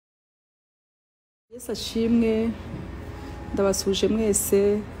Yesu ashimwe ndabasuje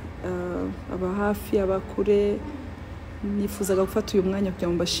mwese aba hafi abakure nifuzaga gufata uyu mwanya kugira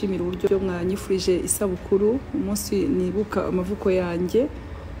ngo mbashimire uburyo mwanyifurije isabukuru umunsi nibuka amavuko yanjye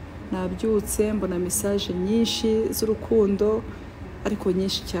nabyutse mbona message nyinshi z'urukundo ariko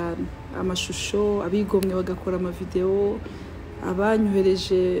nyinshi cyane amashusho abigomwe bagakora ama video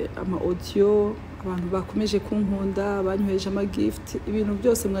abanyohereje ama audio abantu bakomeje kunkunda abanyohereje ama gift ibintu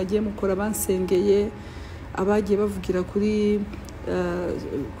byose mwagiye mukora bansengeye abagiye bavugira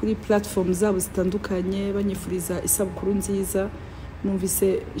kuri platform zabo zitandukanye banyifuriza isabukuru nziza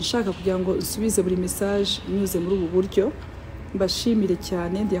numvise nshaka kugira ngo nsubize buri message nyuze muri ubu buryo mbashimire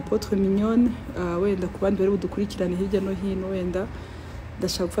cyane ndi Apotre Mignone wenda ku bandi bari budukurikirane hirya no hino wenda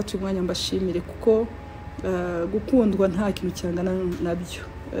ndashaka gufata uyu mwanya mbashimire kuko gukundwa nta kintu cyangana nabyo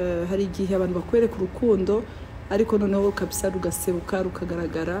hari igihe abantu bakwereka urukundo ariko noneho kabisa rugaseruka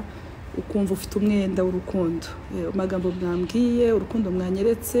rukagaragara ukumva ufite umwenda w'urukundo amagambo mwambwiye urukundo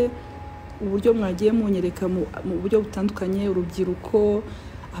mwanyeretse uburyo mwagiye munyereka mu buryo butandukanye urubyiruko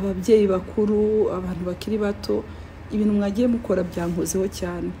ababyeyi bakuru abantu bakiri bato ibintu mwagiye mukora byankozeho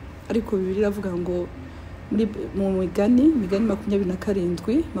cyane ariko Bibiliya iravuga ngo mu migani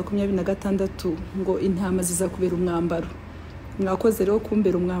 27:26 ngo intama zizakubera umwambaro mwakoze rero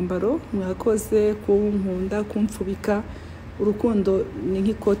kumbera umwambaro mwakoze kunkunda kumfubika urukundo ni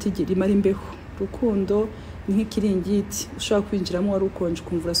nk'ikoti rimara imbeho urukundo ni nk'ikiringiti ushaka kwinjiramo wari ukonje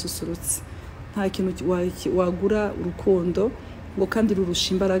kumva urasusurutse nta kintu wagura urukundo ngo kandi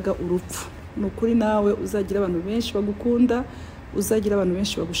rurusha imbaraga urupfu nukuri nawe uzagira abantu benshi bagukunda uzagira abantu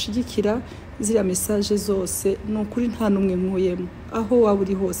benshi bagushigikira ziriya message zose nukuri nta numwe nkuyemo aho waba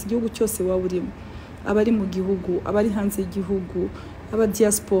uri hose igihugu cyose waba urimo abari mu gihugu abari hanze y'igihugu aba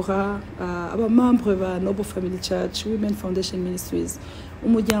diaspora aba membre ba Noble Family Church Women Foundation Ministries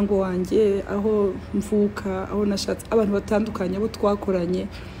umuryango wanjye aho mvuka aho nashatse abantu batandukanye abo twakoranye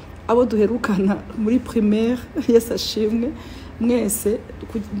abo duherukana muri primaire Yesu ashimwe mwese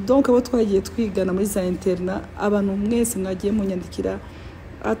donc abo twagiye twigana muri za interna abantu mwese mwagiye munyandikira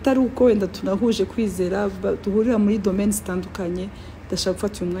atari uko wenda tunahuje kwizera duhurira muri domaines zitandukanye ndashaka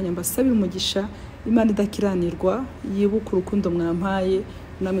gufata uyu mwanya mbasabira umugisha Imana idakiranirwa yibuka urukundo mwampaye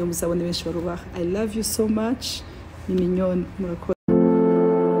namwe muzabone benshi barubaha I love you so much ni Mignone murakoze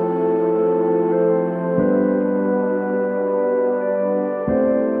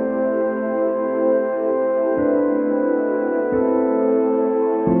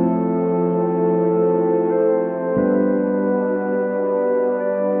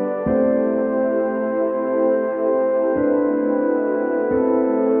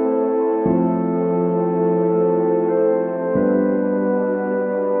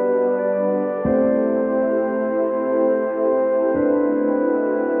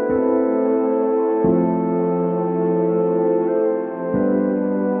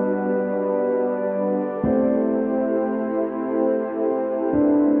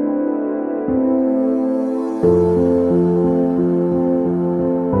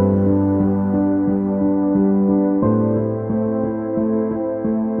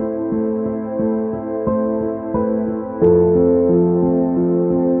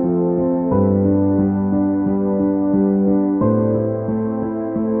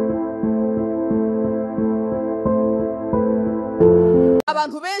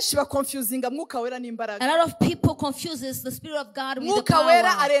abantu benshi ba confusing mwuka wera n'imbaraga. A lot of people confuses the spirit of God with the mwuka wera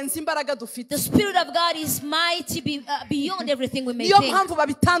power. arenze imbaraga dufite. The spirit of God is mighty beyond everything we may niyo think. mpamvu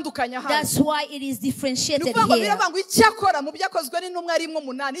babitandukanya hano. That's why it is differentiated here. Biravuga ngo icyakora mu byakozwe n'intumwa rimwe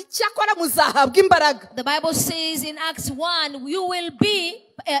 8 icyakora muzahabwa imbaraga. The Bible says in Acts 1 you will be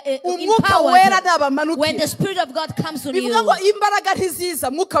empowered when the Spirit of God comes on you. The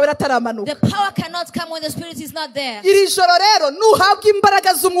power cannot come when the Spirit is not there. Tonight,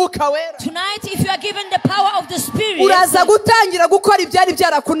 if you are given the power of the Spirit, you are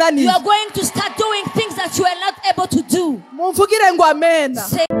going to start doing things that you are not able to do.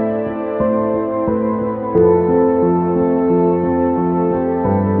 Say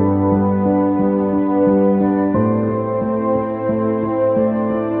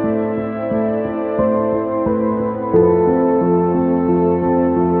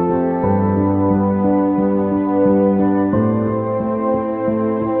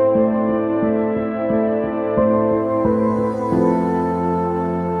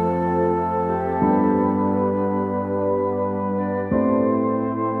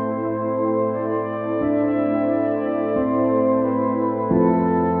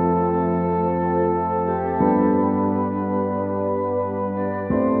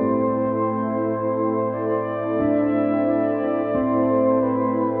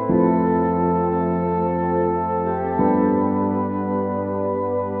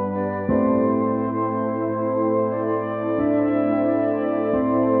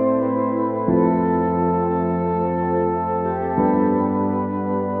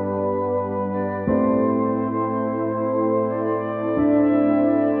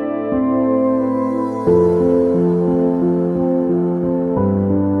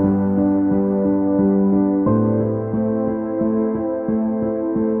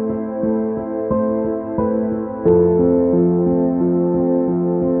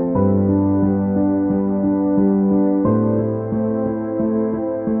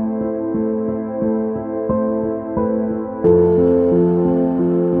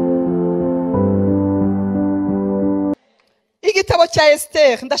cya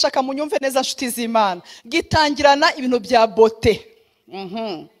Esther ndashaka munyumve neza nshuti z'Imana gitangirana ibintu bya beauty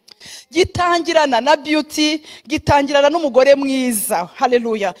gitangirana na beauty gitangirana n'umugore mwiza.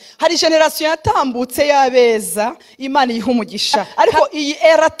 Haleluya. Hari generation yatambutse yabeza Imana ihumugisha ariko iyi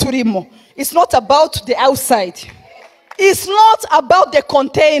era turimo it's not about the outside, it's not about the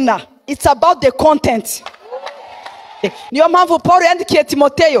container, it's about the content. Niyo mpamvu Paul yandikiye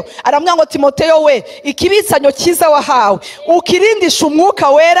Timoteyo aramwanga ngo Timoteyo we ikibitsanyo cyiza wahawe ukirindisha umwuka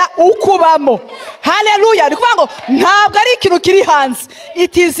wera ukubamo. Haleluya. Ari kuvuga ngo ntabwo ari ikintu kiri hanze,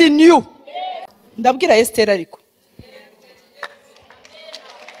 it is in you. Ndabwira Esther ariko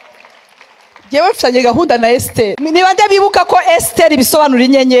yewe mfanye gahunda na Esther. Niba ndabibuka ko Esther bisobanura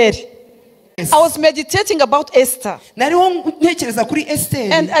inyenyeri. I was meditating about Esther. Nariho ntekereza kuri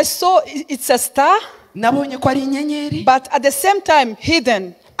Esther. And I saw it's a star. Nabonye ko ari inyenyeri. But at the same time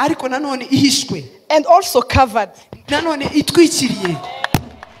hidden. Ariko nanone ihishwe. And also covered. Nanone itwikiriye.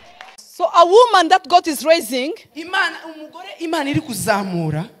 So a woman that God is raising, umugore Imana iri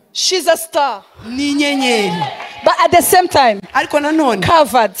kuzamura, she's a star. Ni inyenyeri. But at the same time, ariko nanone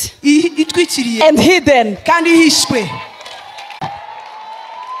covered. Itwikiriye. And hidden. Kandi ihishwe.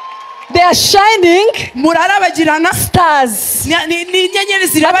 They are shining murarabagirana stars.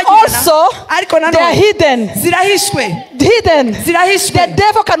 But also they are hidden. Hidden. The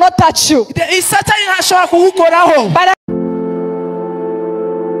devil cannot touch you. But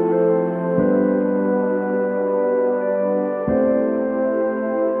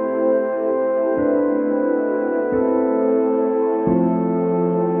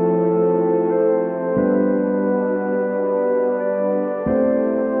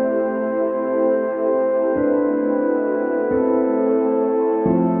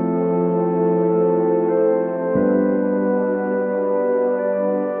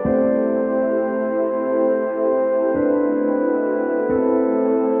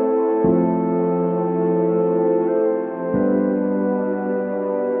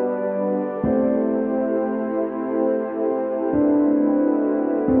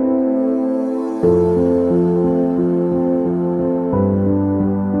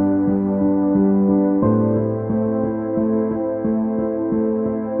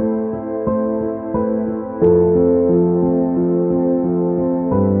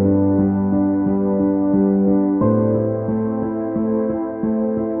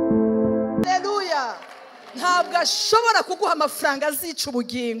ashobora kuguha amafaranga azica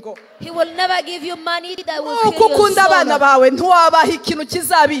ubugingo. He will never give you money that will kill your ukunda abana bawe ntiwabaha ikintu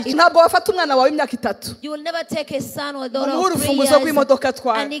kizabica. Ntabwo wafata umwana wawe imyaka 3. You will never take a son or daughter of 3 years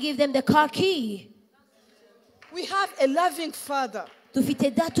and you give them the car key. We have a loving father.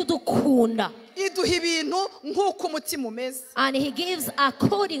 Dufite data udukunda. Iduha ibintu nk'uko umutima umeze. And he gives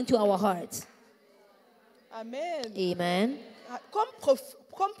according to our hearts. Amen. Amen.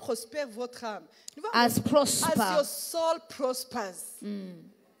 Comme prospère votre âme. As prosper. As your soul prospers.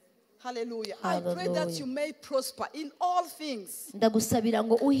 Hallelujah. I pray that you may prosper in all things. Ndagusabira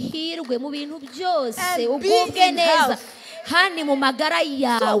ngo uhirwe mu bintu byose ugubwe neza hani mu magara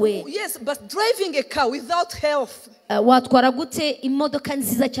yawe. Yes, but driving a car without health. Watwara gute imodoka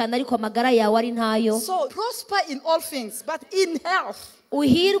nziza cyane ariko amagara yawe ari ntayo. So prosper in all things but in health.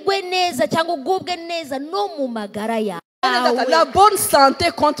 Uhirwe neza cyangwa ugubwe neza no mu magara yawe. La bonne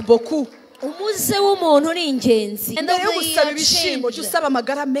santé compte beaucoup. Umuze w'umuntu ni ingenzi.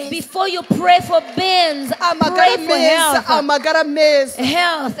 Before you pray for beans, pray for health.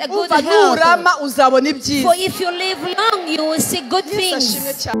 Health, a good health. For if you live long, you will see good things.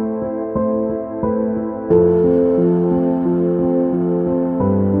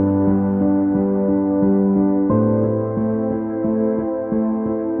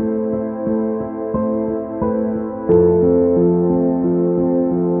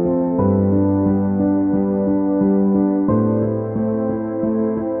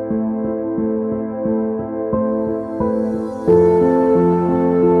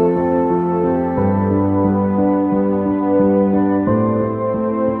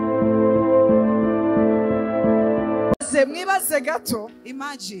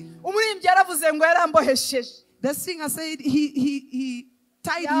 Imagine. The singer said he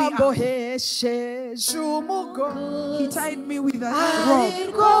tied me up. He tied me with a rope.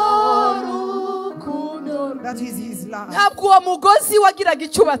 That is his love.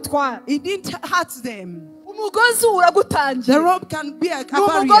 It didn't hurt them. The rope can be a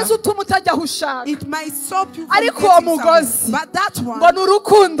barrier. It might stop you from getting something. But that one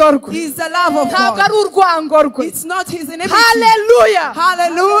is the love of God. It's not his enmity. Hallelujah.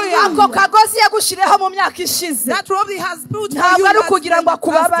 Hallelujah. That rope he has built for you,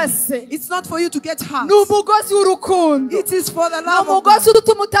 it's not for you to get hurt. It is for the love of God.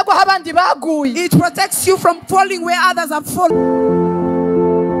 It protects you from falling where others have fallen.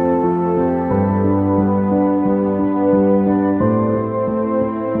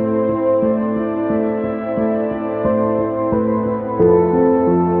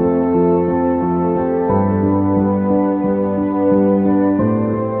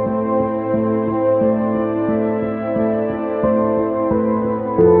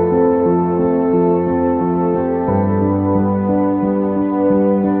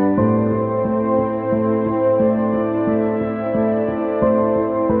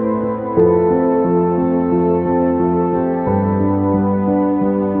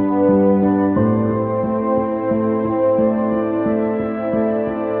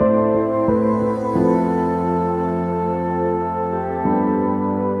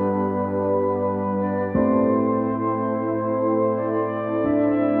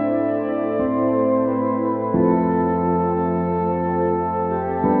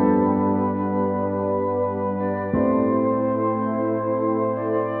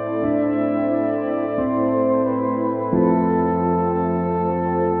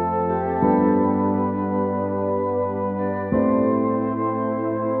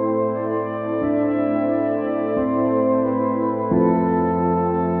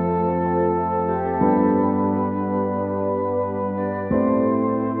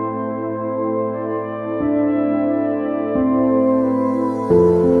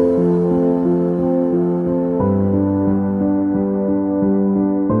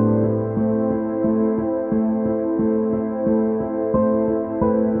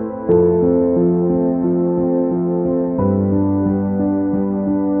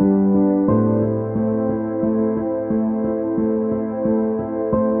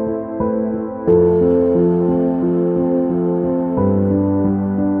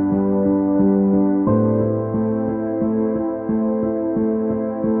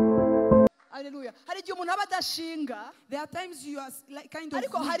 There are times you are like kind of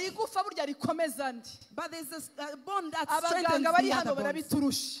weak. But there's a bond that strengthens the other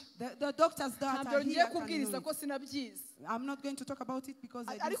bonds. The doctors that are here can know it. I'm not going to talk about it because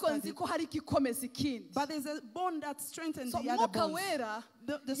I didn't study. But there's a bond that strengthens the other bonds.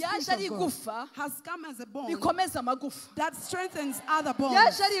 The Spirit of God has come as a bond that strengthens other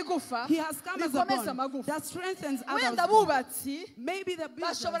bonds. He has come as a bond that strengthens other bonds. Maybe the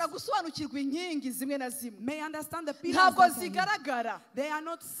builders may understand the pillars that they are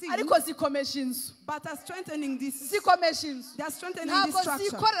not seen, but are strengthening this. They are strengthening this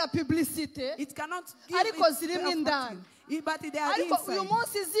structure. It cannot give it but they are inside.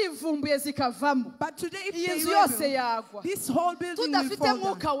 But today, if they will, this whole building will fall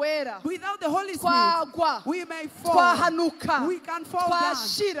down. Without the Holy Spirit, we may fall. We can fall down.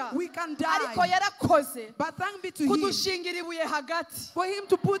 We can die. But thank be to Him for Him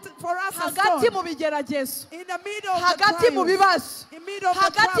to put for us a stone in the middle of the trials, in the middle of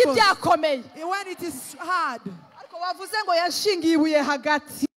the troubles, when it is hard.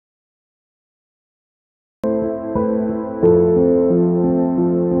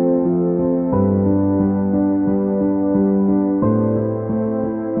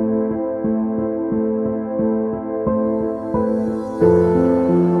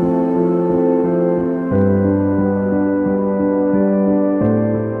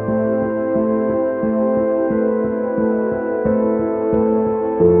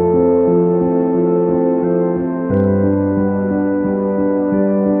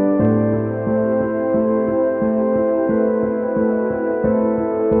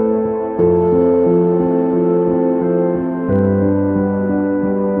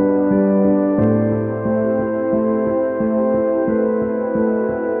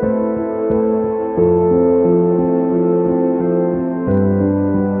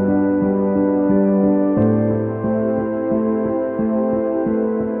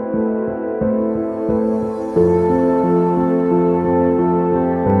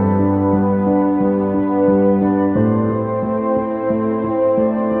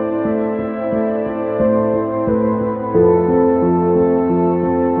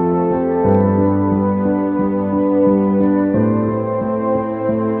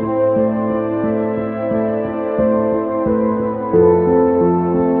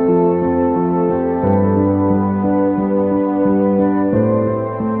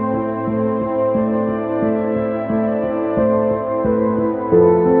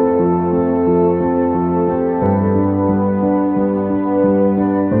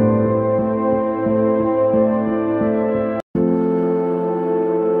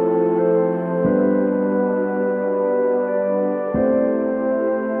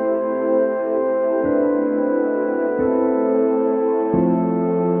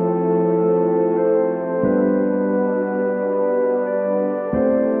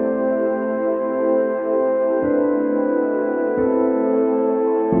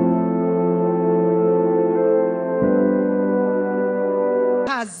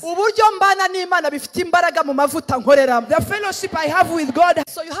 The fellowship I have with God.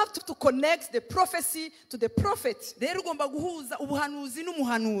 So you have to connect the prophecy to the prophet.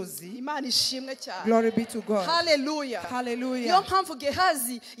 Glory be to God. Hallelujah. Hallelujah.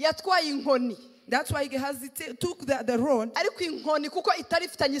 That's why Gehazi took the road.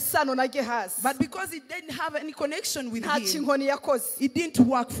 But because it didn't have any connection with him, it didn't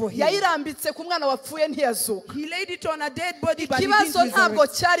work for him. He laid it on a dead body, but he didn't resurrect.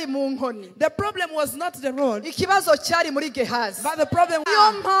 The problem was not the road, but the problem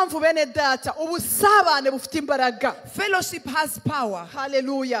was fellowship has power.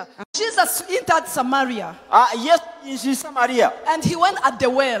 Hallelujah. Jesus entered Samaria. Yes, in Samaria. And he went at the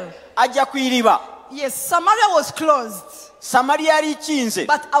well. Yes, Samaria was closed. Samaria ari ikinze.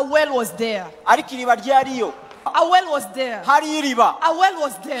 But a well was there. Ariko iriba ryariyo. A well was there. Hari iriba. A well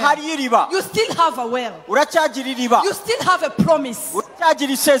was there. Hari iriba. You still have a well. Uracyagira iriba. You still have a promise. Uracyagira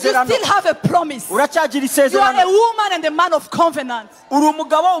You isezerano. still have a promise. Uracyagira You are isezerano. a woman and a man of covenant. Uri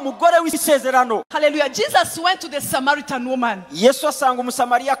umugabo umugore w'isezerano. Hallelujah. Jesus went to the Samaritan woman. Yesu asanga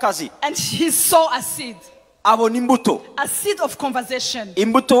umusamariyakazi. And he saw a seed. Abona imbuto. A seed of conversation.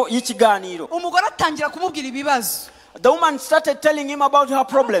 Imbuto y'ikiganiro. Umugore atangira kumubwira ibibazo. The woman started telling him about her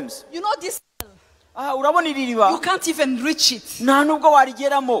problems. You know this. Urabona iriba. You can't even reach it. Nta nubwo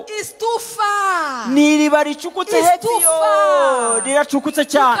warigeramo. It's too far. Ni iriba ricukutse hepfo. Riracukutse You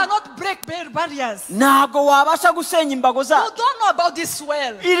cyane. cannot break barriers. Ntabwo wabasha gusenya imbago You zacu. don't know about this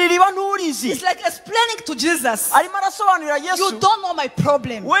well. Iri riba nturizi. It's like explaining to Jesus. Arimo arasobanurira Yesu. You don't know my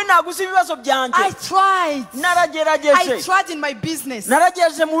problem. We ntabwo uzi ibibazo byanjye. I tried. Naragerageje. I tried in my business.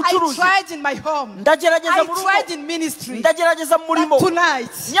 Naragerageje mu I bucuruzi. tried in my home. Ndagerageza mu I rugo. tried in ministry. Ndagerageza mu murimo. But tonight,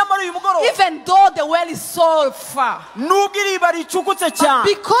 nyamara uyu mugoroba, even though the well is so far, nubwo iriba ricukutse cyane,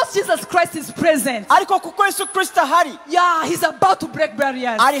 because Jesus Christ is present, ariko kuko Yesu Kristo ahari, yeah, he's about to break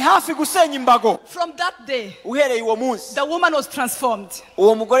barriers. ari hafi gusenya imbago. From that day, uhereye uwo munsi, the woman was transformed.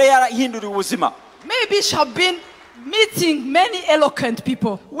 uwo mugore yarahinduriwe ubuzima. Maybe she have been meeting many eloquent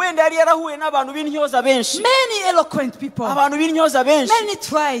people. Wenda yari yarahuye n'abantu b'intyoza benshi. Many eloquent people. Abantu b'intyoza benshi. Many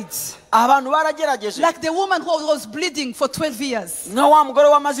tried. Abantu baragerageje. Like the woman who was bleeding for 12 years. Nka wa mugore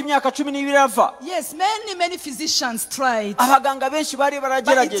wamaze imyaka 12 ava. Yes, many physicians tried. Abaganga benshi bari But it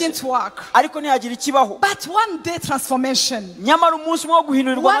baragerageje. didn't work. Ariko ntihagira ikibaho. But one day transformation. Nyamara umunsi wo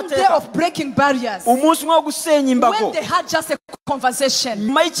guhindurirwa One day amateka. of breaking barriers. Umunsi wo gusenya imbago. When they had just a conversation.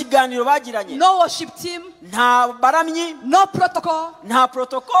 Nyuma y'ikiganiro bagiranye. No worship team. Nta baramyi. No protocol. Nta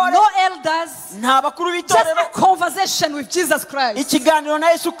protocol. No elders. Nta bakuru Just b'itorero. a conversation with Jesus Christ. Ikiganiro na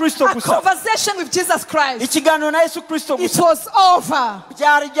Yesu Kristo A gusa. conversation with Jesus Christ. Ikiganiro na Yesu Kristo It gusa. was over.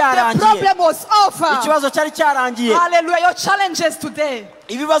 Byari The byarangiye. problem was over. Ikibazo cyari cyarangiye. Hallelujah. Your challenges today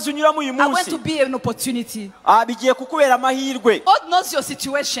Ibibazo unyuramo uyu are going munsi to be an opportunity. bigiye kukubera amahirwe. God knows your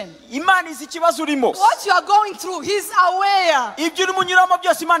situation. Imana izi ikibazo urimo. What you are going through, He's aware. Ibyo urimo unyuramo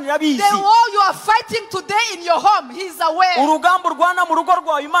byose Imana irabizi. The war you are fighting today in your home, He's aware. Urugamba urwana mu rugo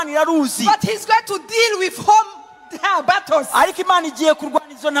rwawe Imana iraruzi. But He's going to deal with home battles. Ariko Imana igiye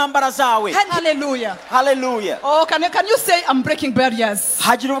kurwana izo ntambara zawe. Hallelujah. Hallelujah. Oh, can you say I'm breaking barriers?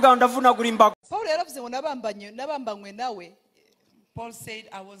 Hagira ubwawe ndavunagura imbago. Pawulo yaravuze ngo nabambanywe nawe. Paul said,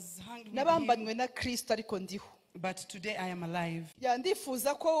 I was hanged with Nabambanywe him, na Kristo ariko ndiho. but today I am alive. Ya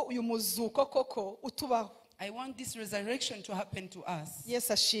ndifuza ko uyu muzuko koko utubaho. I want this resurrection to happen to us.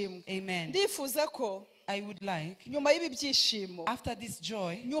 Yesu ashimwe. Amen. Ndifuza ko I would like, nyuma y'ibi byishimo, after this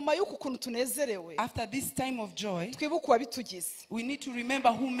joy, nyuma y'uku kuntu tunezerewe, after this time of joy, twibuke uwabitugize. we need to remember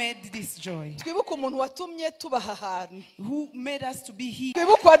who made this joy, Twibuke umuntu watumye tubaha ahantu. who made us to be here.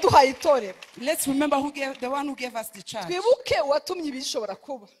 Twibuke uwaduhaye itorero. Let's remember the one who gave us the church. Twibuke uwatumye ibishobora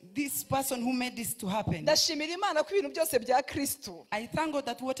kuba. This person who made this to happen. Ndashimira Imana ko ibintu byose bya Kristo I thank God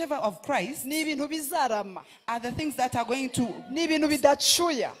that whatever of Christ ni ibintu bizarama, are the things that are going to, ni ibintu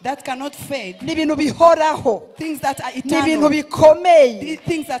bidacuya, that cannot fade, ni ibintu bihoraho, things that are ni ibintu eternal, bikomeye,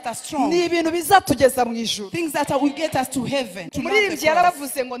 things that are strong, ni ibintu bizatugeza mu ijuru. things that will get us to heaven. To love the Umuririmbyi cross.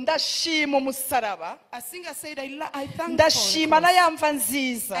 yarabavuze ngo ndashima umusaraba, A singer said, I thank ndashima for na the ya mva cross,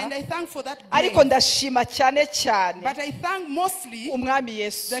 nziza, and I thank for that ariko grace, ndashima cyane cyane but I thank mostly umwami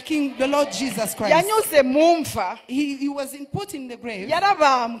Yesu. the King, the Lord Jesus Christ. Yanyuze mu mva, He was put in the grave.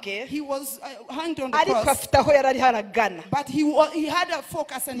 yarabambwe, He was hanged on the ariko cross, afite aho yari haragana. but he had a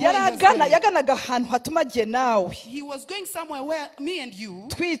focus and where he was going. Yaganaga ahantu hatuma jye nawe he was going somewhere where me and you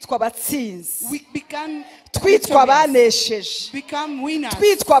twitwa abatsinzi, we become twitwa abanesheje, become winners,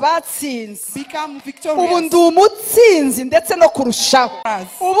 twitwa abatsinzi. become Ubu victorious. ndi umutsinzi ndetse no kurushaho.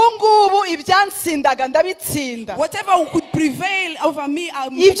 Ubu ngubu ibyansindaga ndabitsinda. Whatever could prevail over me,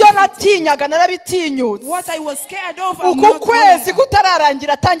 ibyo natinyaga narabitinyutse. what I was scared of, uku kwezi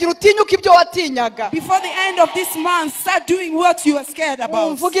kutararangira tangira utinyuka ibyo watinyaga. before the end of this month, start doing what you are scared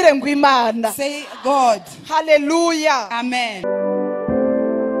about. Mvugire ngo Imana. Say God. Hallelujah. Amen.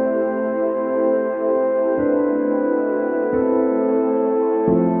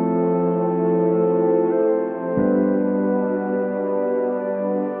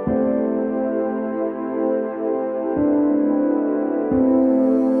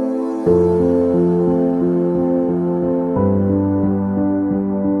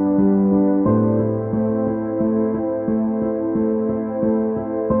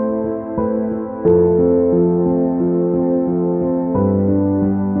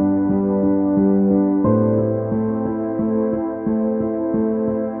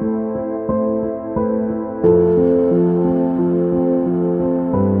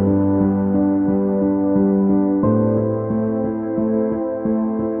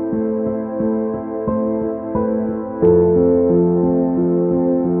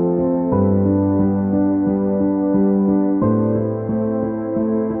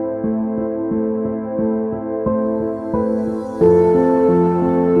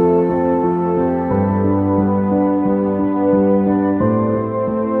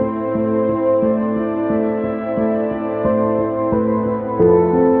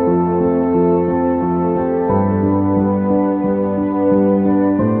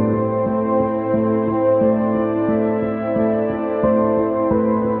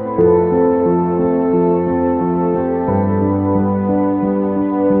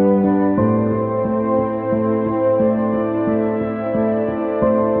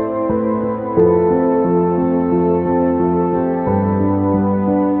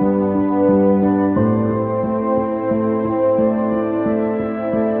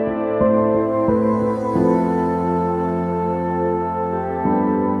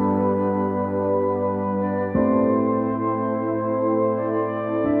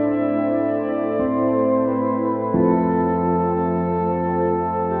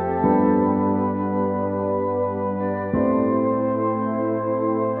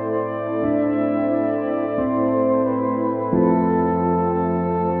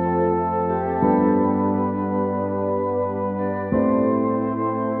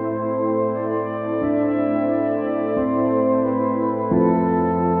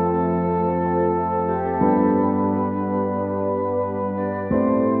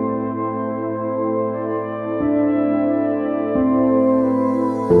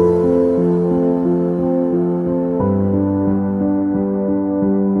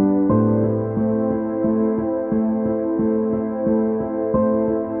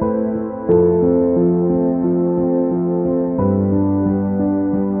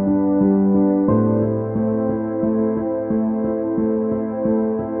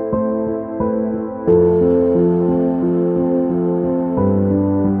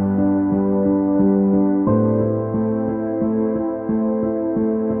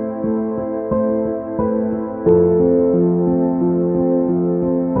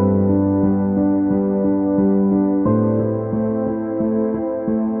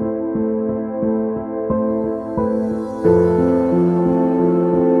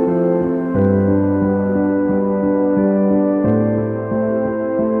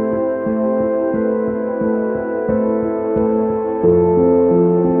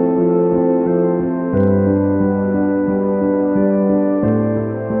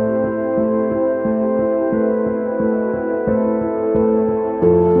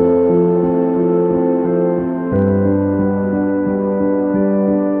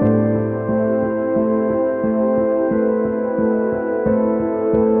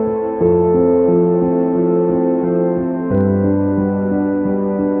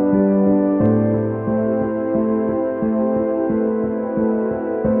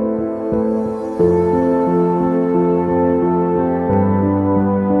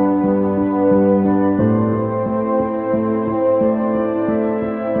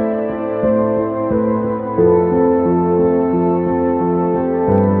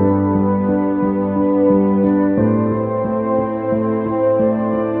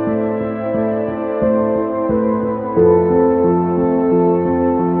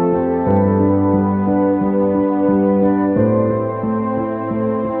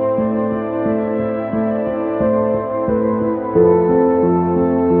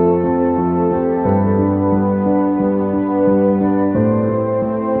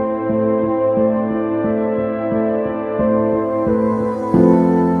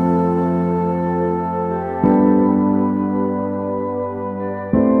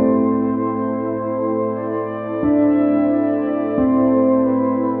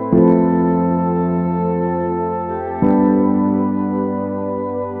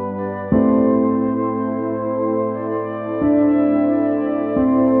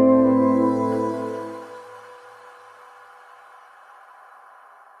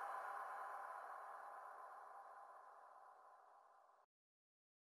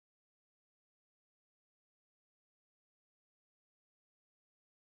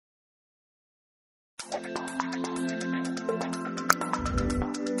 Yes.